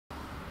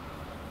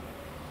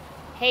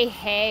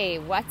Hey,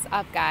 what's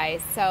up,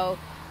 guys? So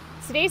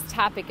today's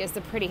topic is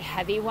a pretty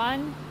heavy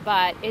one,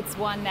 but it's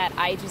one that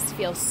I just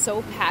feel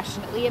so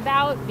passionately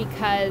about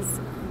because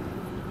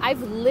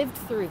I've lived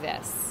through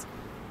this.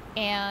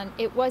 And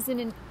it wasn't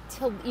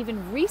until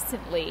even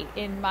recently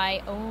in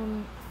my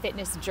own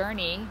fitness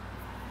journey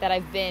that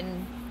I've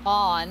been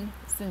on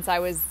since I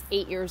was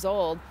 8 years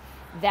old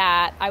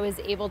that I was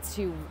able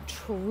to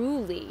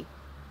truly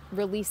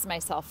release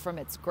myself from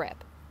its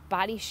grip.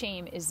 Body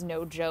shame is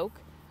no joke.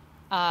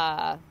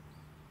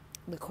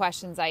 The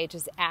questions I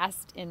just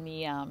asked in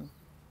the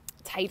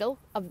title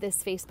of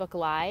this Facebook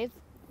Live,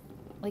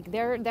 like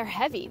they're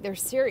heavy, they're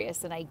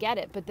serious, and I get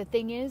it. But the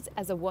thing is,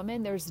 as a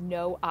woman, there's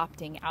no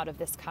opting out of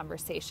this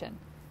conversation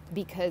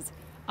because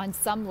on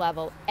some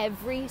level,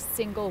 every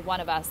single one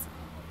of us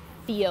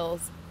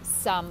feels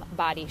some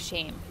body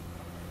shame.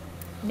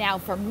 Now,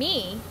 for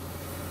me,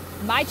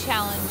 my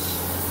challenge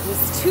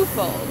was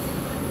twofold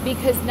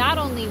because not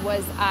only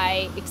was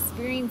I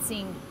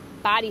experiencing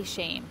body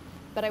shame,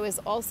 but I was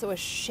also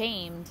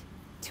ashamed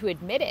to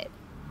admit it.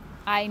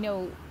 I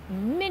know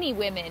many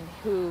women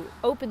who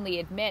openly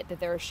admit that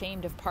they're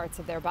ashamed of parts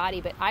of their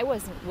body, but I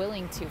wasn't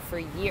willing to for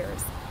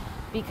years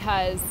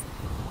because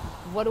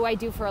what do I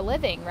do for a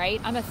living,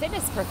 right? I'm a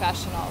fitness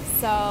professional.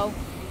 So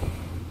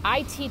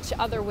I teach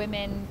other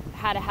women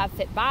how to have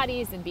fit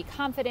bodies and be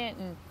confident,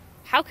 and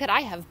how could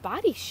I have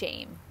body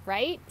shame,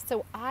 right?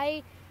 So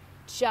I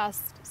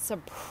just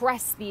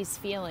suppress these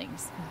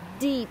feelings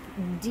deep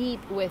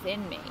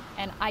within me.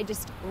 And I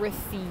just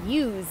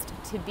refused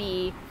to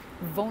be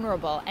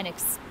vulnerable and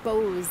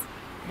expose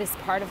this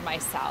part of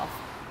myself.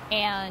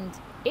 And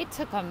it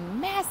took a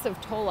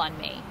massive toll on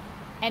me.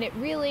 And it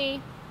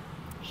really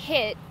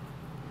hit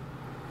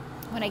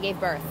when I gave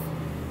birth.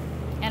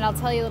 And I'll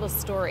tell you a little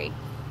story.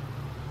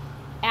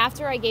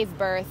 After I gave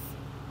birth,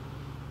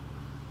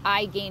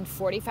 I gained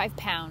 45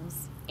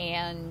 pounds,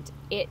 and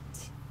it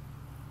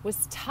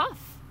was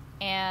tough,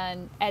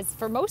 and as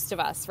for most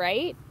of us,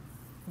 right?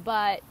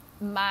 But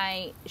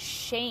my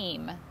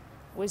shame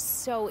was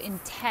so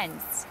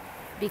intense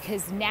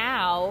because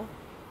now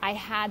I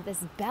had this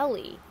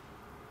belly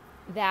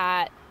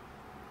that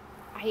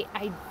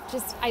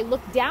I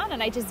looked down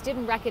and I just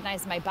didn't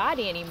recognize my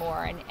body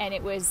anymore, and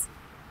it was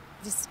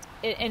just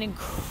an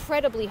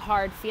incredibly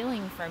hard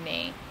feeling for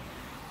me.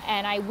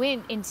 And I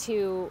went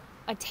into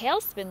a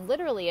tailspin,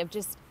 literally, of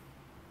just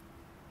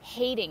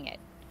hating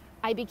it.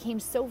 I became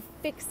so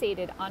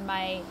fixated on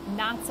my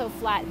not so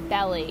flat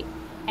belly,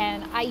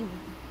 and I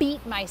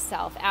beat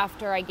myself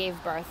after I gave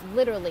birth,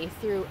 literally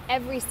through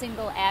every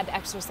single ab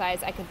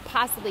exercise I could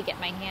possibly get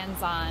my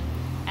hands on,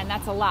 and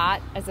that's a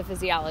lot as a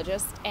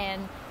physiologist.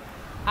 And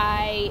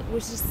I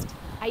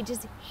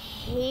just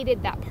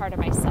hated that part of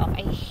myself.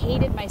 I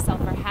hated myself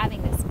for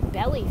having this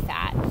belly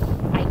fat.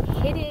 I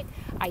hid it,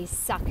 I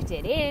sucked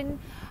it in,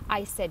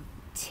 I said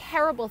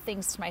terrible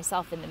things to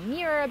myself in the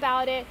mirror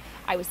about it.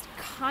 I was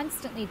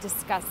constantly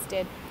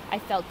disgusted. I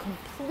felt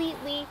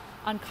completely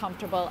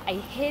uncomfortable. I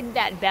hid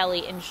that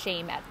belly in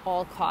shame at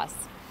all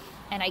costs.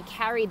 And I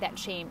carried that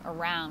shame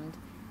around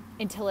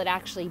until it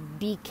actually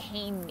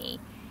became me.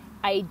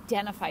 I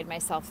identified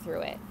myself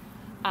through it.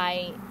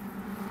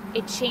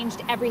 It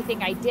changed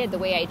everything I did, the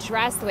way I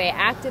dressed, the way I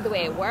acted, the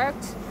way I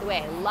worked, the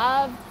way I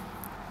loved.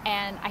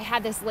 And I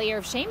had this layer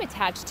of shame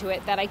attached to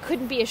it that I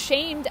couldn't be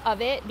ashamed of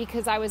it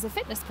because I was a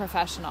fitness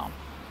professional.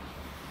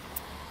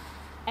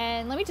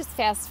 And let me just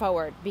fast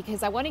forward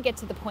because I want to get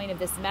to the point of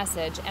this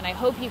message, and I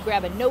hope you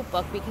grab a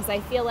notebook because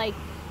I feel like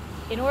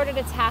in order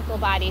to tackle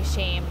body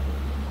shame,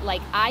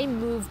 like I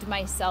moved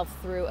myself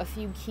through a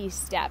few key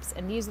steps,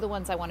 and these are the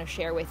ones I want to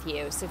share with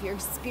you. So if you're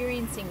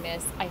experiencing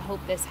this, I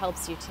hope this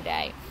helps you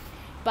today.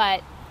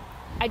 But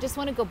I just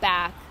want to go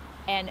back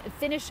and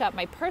finish up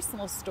my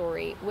personal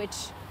story, which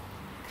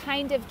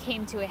kind of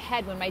came to a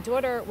head when my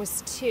daughter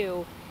was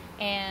 2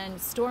 and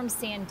Storm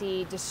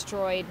Sandy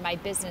destroyed my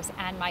business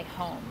and my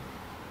home.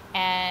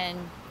 And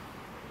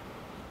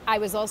I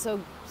was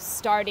also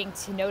starting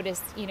to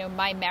notice,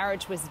 my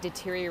marriage was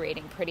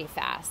deteriorating pretty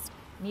fast.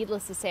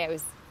 Needless to say, I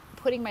was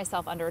putting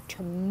myself under a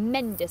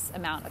tremendous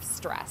amount of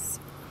stress.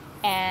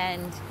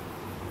 And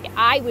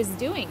I was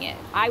doing it.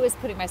 I was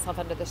putting myself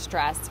under the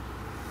stress.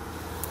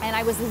 And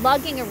I was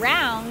lugging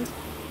around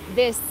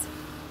this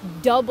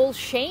double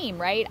shame,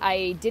 right?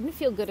 I didn't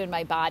feel good in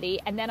my body,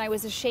 and then I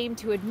was ashamed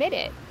to admit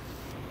it.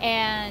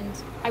 And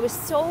I was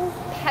so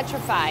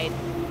petrified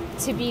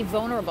to be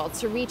vulnerable,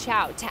 to reach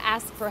out, to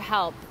ask for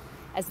help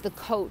as the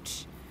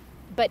coach,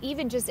 but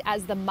even just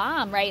as the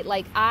mom, right?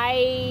 Like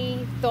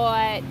I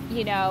thought,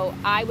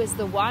 I was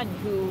the one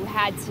who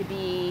had to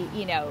be,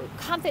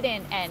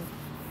 confident and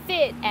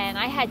fit, and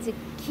I had to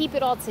keep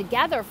it all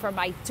together for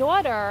my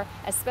daughter,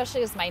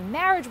 especially as my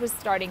marriage was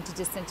starting to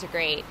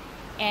disintegrate.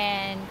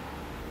 And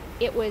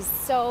it was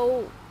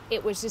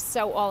just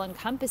so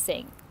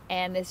all-encompassing.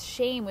 And this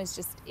shame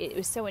was it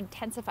was so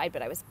intensified,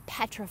 but I was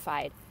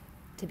petrified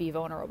to be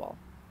vulnerable.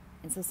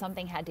 And so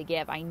something had to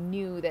give. I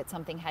knew that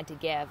something had to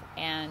give.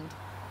 And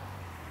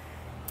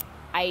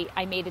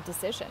I made a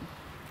decision.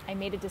 I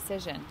made a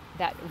decision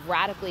that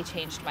radically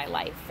changed my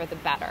life for the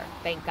better,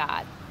 thank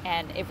God.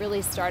 And it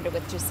really started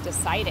with just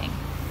deciding.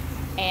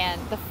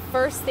 And the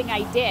first thing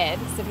I did,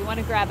 so if you want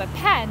to grab a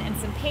pen and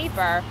some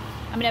paper,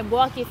 I'm going to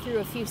walk you through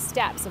a few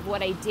steps of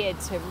what I did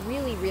to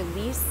really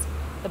release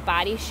the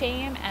body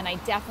shame. And I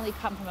definitely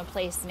come from a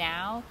place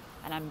now,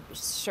 and I'm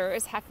sure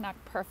as heck not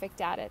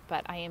perfect at it,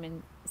 but I am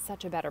in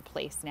such a better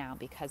place now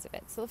because of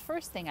it. So the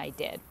first thing I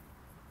did,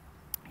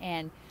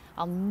 and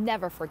I'll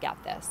never forget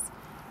this,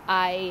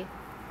 I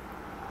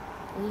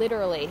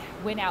literally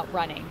went out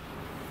running,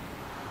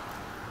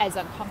 as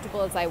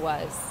uncomfortable as I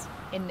was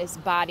in this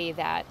body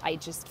that I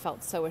just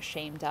felt so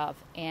ashamed of.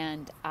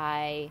 And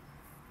I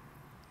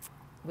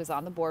was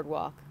on the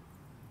boardwalk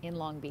in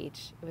Long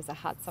Beach. It was a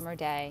hot summer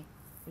day.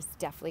 It was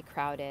definitely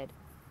crowded.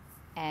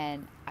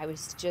 And I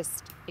was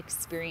just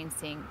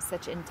experiencing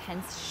such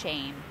intense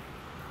shame.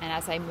 And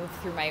as I moved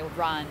through my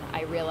run,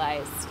 I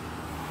realized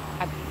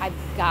I've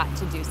got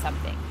to do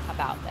something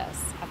about this.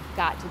 I've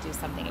got to do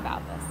something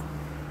about this.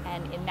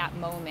 And in that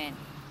moment,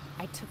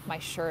 I took my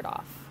shirt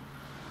off.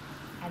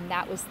 And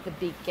that was the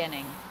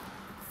beginning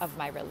of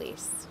my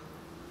release.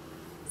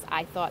 So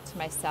I thought to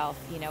myself,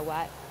 you know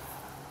what?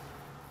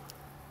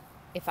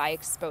 If I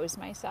expose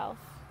myself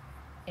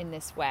in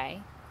this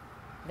way,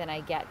 then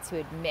I get to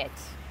admit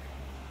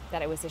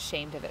that I was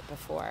ashamed of it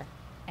before.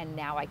 And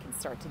now I can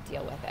start to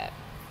deal with it.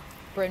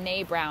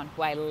 Brené Brown,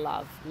 who I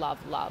love, love,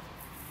 love,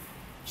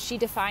 she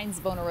defines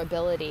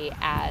vulnerability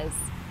as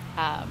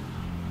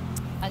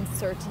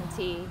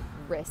uncertainty,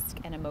 risk,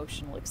 and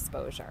emotional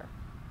exposure.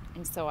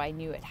 And so I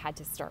knew it had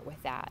to start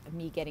with that,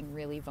 me getting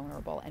really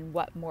vulnerable. And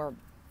what more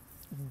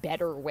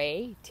better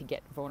way to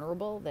get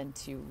vulnerable than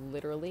to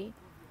literally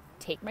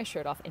take my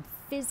shirt off and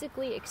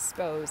physically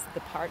expose the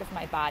part of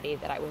my body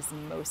that I was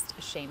most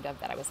ashamed of,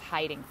 that I was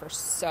hiding for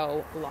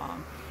so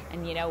long.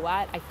 And you know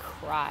what? I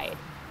cried,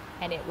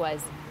 and it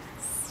was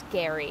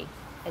scary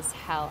as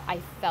hell. I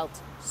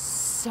felt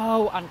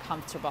so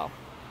uncomfortable.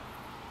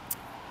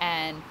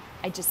 And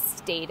I just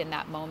stayed in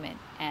that moment,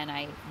 and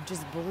I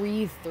just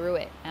breathed through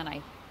it, and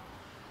I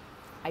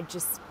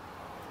just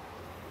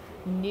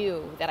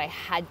knew that I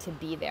had to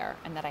be there,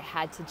 and that I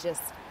had to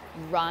just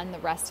run the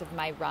rest of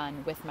my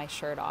run with my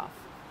shirt off.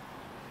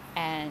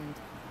 And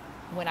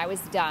when I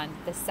was done,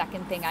 the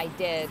second thing I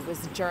did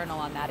was journal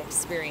on that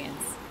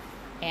experience.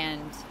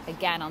 And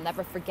again, I'll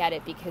never forget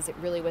it because it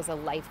really was a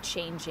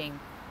life-changing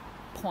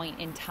point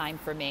in time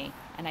for me.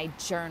 And I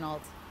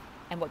journaled,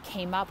 and what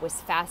came up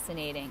was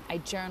fascinating. I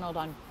journaled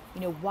on,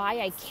 why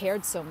I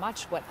cared so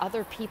much what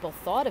other people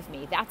thought of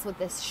me. That's what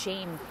this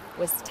shame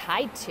was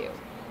tied to.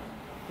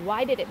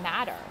 Why did it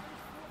matter?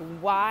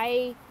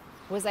 Why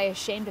was I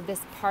ashamed of this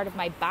part of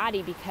my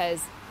body?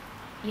 Because,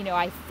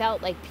 I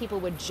felt like people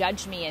would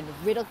judge me and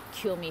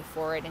ridicule me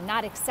for it and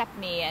not accept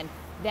me. And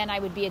then I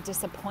would be a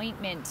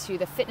disappointment to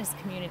the fitness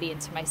community and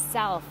to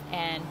myself.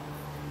 And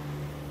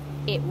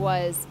it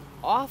was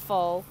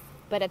awful,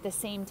 but at the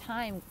same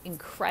time,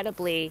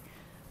 incredibly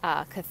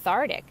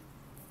cathartic,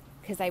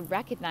 because I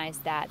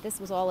recognized that this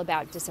was all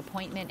about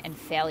disappointment and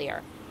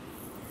failure.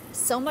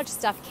 So much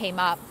stuff came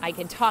up. I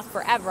can talk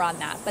forever on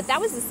that, but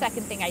that was the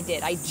second thing I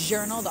did. I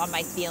journaled on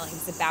my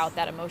feelings about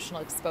that emotional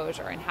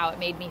exposure and how it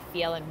made me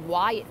feel and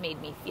why it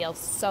made me feel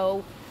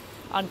so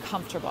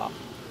uncomfortable.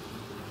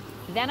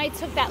 Then I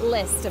took that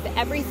list of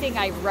everything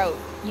I wrote,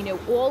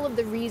 all of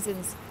the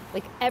reasons,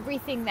 like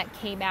everything that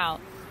came out,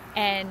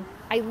 and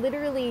I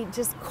literally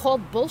just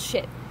called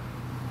bullshit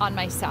on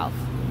myself.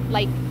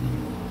 Like,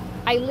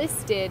 I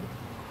listed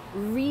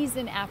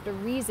reason after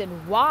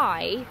reason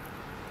why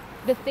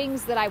the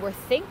things that I was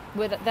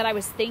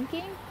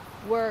thinking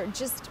were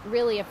just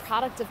really a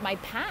product of my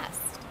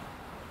past,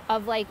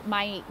 of like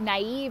my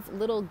naive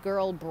little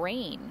girl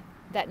brain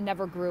that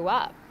never grew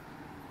up.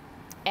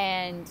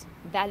 And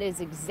that is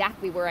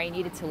exactly where I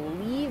needed to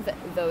leave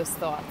those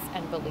thoughts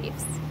and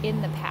beliefs,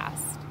 in the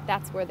past.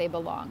 That's where they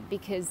belong,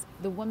 because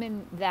the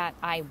woman that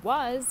I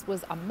was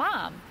a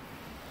mom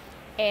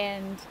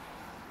and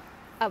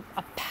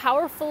a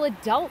powerful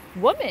adult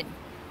woman,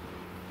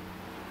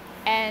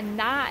 and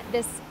not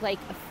this like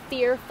a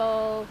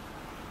fearful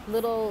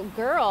little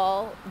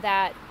girl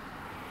that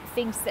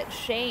thinks that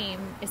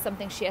shame is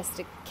something she has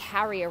to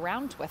carry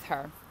around with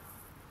her.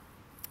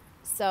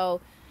 So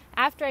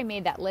after I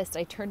made that list,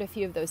 I turned a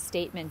few of those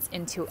statements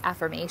into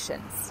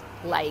affirmations,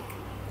 like,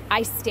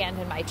 I stand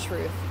in my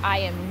truth. I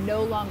am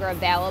no longer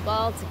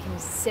available to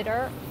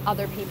consider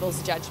other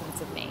people's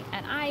judgments of me.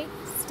 And I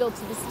still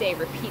to this day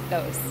repeat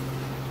those,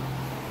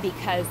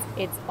 because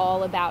it's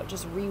all about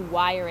just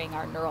rewiring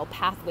our neural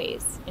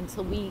pathways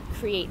until we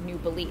create new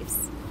beliefs,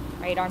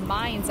 right? Our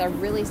minds are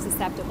really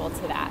susceptible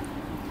to that.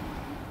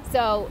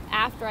 So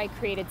after I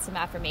created some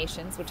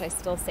affirmations, which I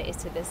still say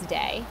to this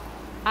day,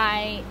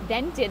 I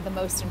then did the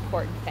most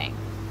important thing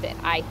that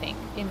I think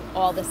in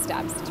all the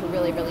steps to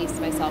really release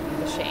myself from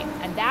the shame.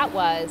 And that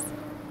was,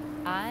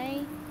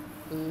 I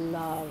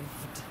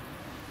loved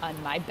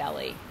on my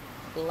belly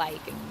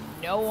like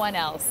no one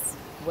else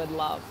would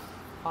love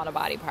on a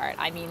body part.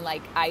 I mean,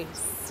 like, I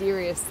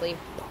seriously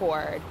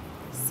poured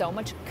so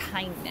much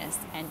kindness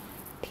and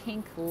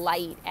pink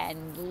light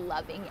and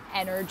loving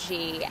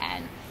energy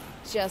and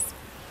just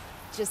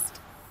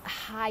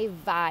high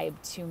vibe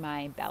to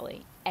my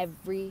belly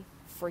every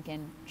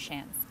friggin'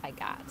 chance I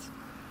got.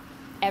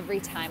 Every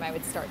time I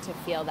would start to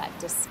feel that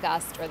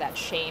disgust or that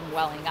shame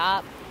welling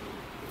up,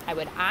 I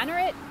would honor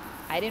it.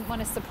 I didn't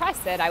want to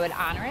suppress it. I would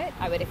honor it.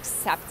 I would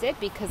accept it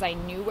because I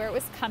knew where it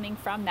was coming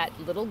from, that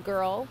little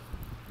girl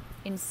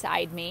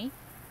inside me.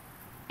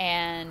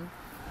 And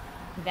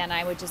then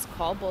I would just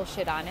call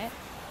bullshit on it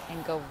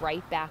and go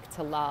right back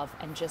to love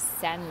and just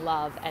send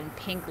love and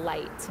pink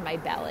light to my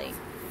belly.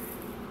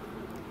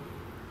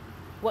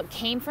 What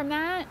came from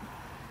that?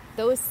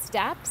 Those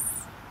steps,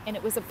 and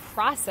it was a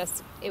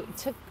process. It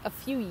took a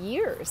few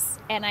years,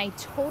 and I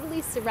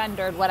totally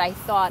surrendered what I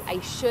thought I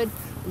should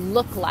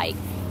look like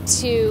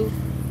to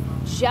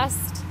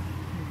just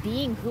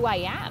being who I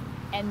am.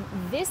 And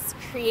this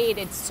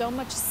created so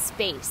much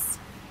space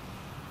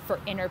for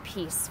inner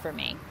peace for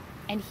me.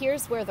 And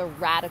here's where the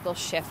radical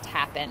shift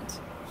happened.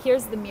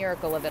 Here's the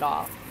miracle of it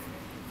all.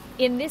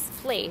 In this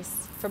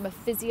place, from a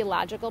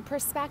physiological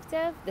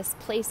perspective, this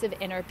place of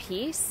inner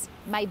peace,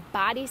 my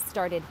body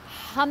started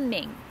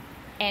humming.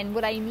 And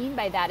what I mean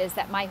by that is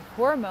that my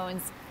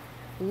hormones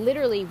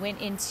literally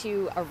went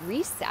into a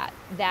reset,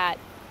 that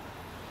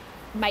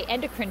my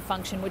endocrine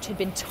function, which had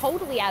been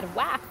totally out of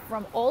whack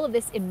from all of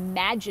this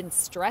imagined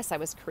stress I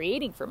was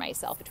creating for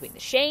myself between the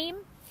shame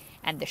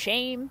and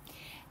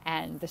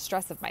the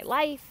stress of my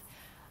life,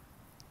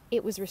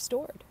 it was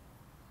restored.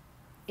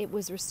 It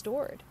was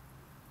restored.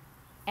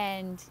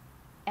 And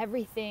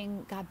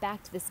everything got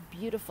back to this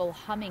beautiful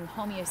humming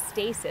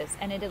homeostasis,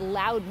 and it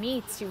allowed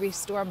me to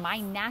restore my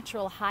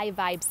natural high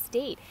vibe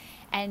state.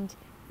 And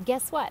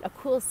guess what? A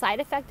cool side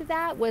effect of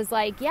that was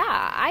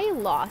I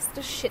lost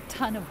a shit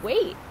ton of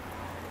weight.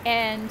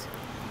 And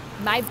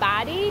my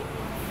body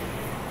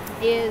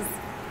is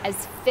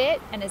as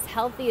fit and as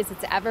healthy as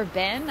it's ever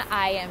been.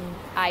 I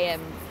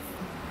am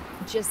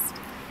just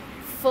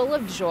full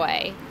of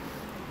joy.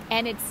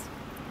 And it's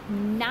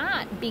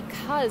not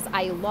because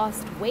I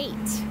lost weight.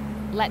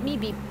 Let me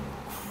be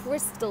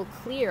crystal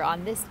clear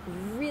on this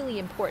really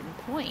important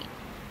point.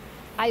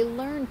 I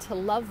learned to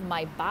love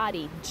my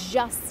body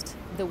just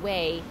the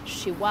way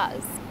she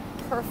was,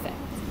 perfect,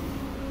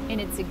 in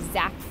its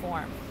exact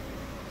form.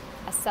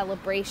 A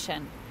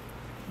celebration,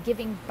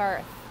 giving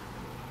birth,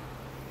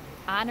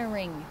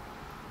 honoring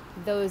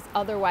those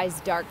otherwise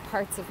dark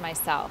parts of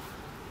myself.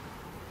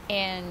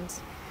 And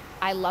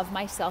I love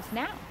myself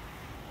now.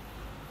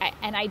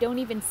 And I don't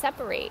even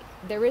separate.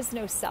 There is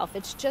no self.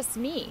 It's just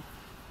me.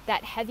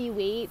 That heavy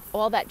weight,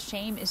 all that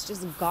shame is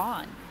just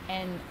gone.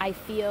 And I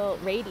feel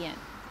radiant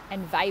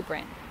and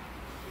vibrant.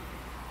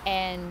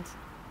 And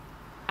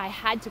I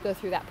had to go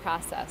through that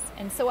process.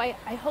 And so I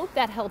hope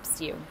that helps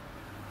you.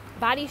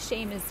 Body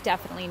shame is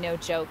definitely no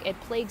joke. It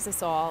plagues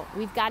us all.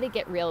 We've got to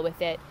get real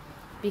with it,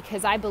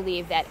 because I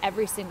believe that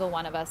every single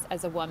one of us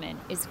as a woman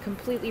is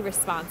completely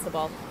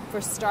responsible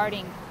for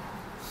starting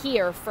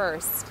here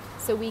first,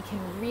 so we can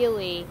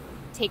really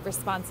take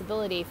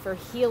responsibility for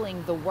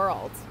healing the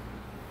world,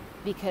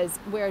 because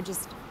we're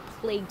just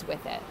plagued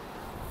with it.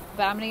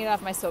 But I'm going to get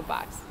off my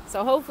soapbox.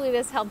 So hopefully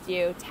this helped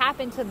you. Tap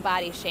into the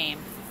body shame.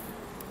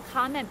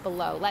 Comment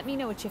below. Let me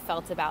know what you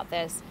felt about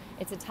this.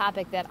 It's a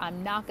topic that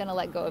I'm not going to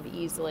let go of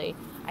easily.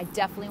 I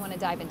definitely want to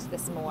dive into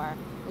this more.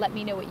 Let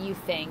me know what you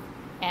think.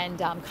 And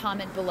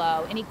comment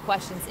below any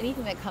questions,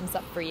 anything that comes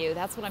up for you.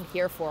 That's what I'm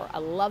here for. I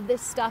love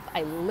this stuff.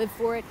 I live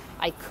for it.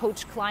 I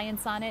coach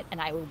clients on it.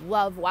 And I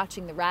love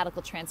watching the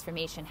radical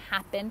transformation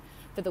happen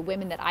for the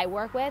women that I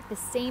work with. The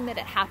same that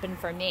it happened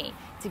for me,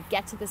 to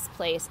get to this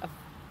place of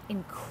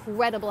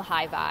incredible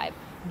high vibe,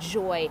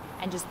 joy,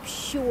 and just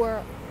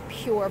pure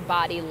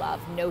body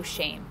love. No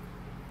shame.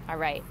 All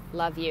right.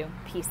 Love you.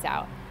 Peace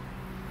out.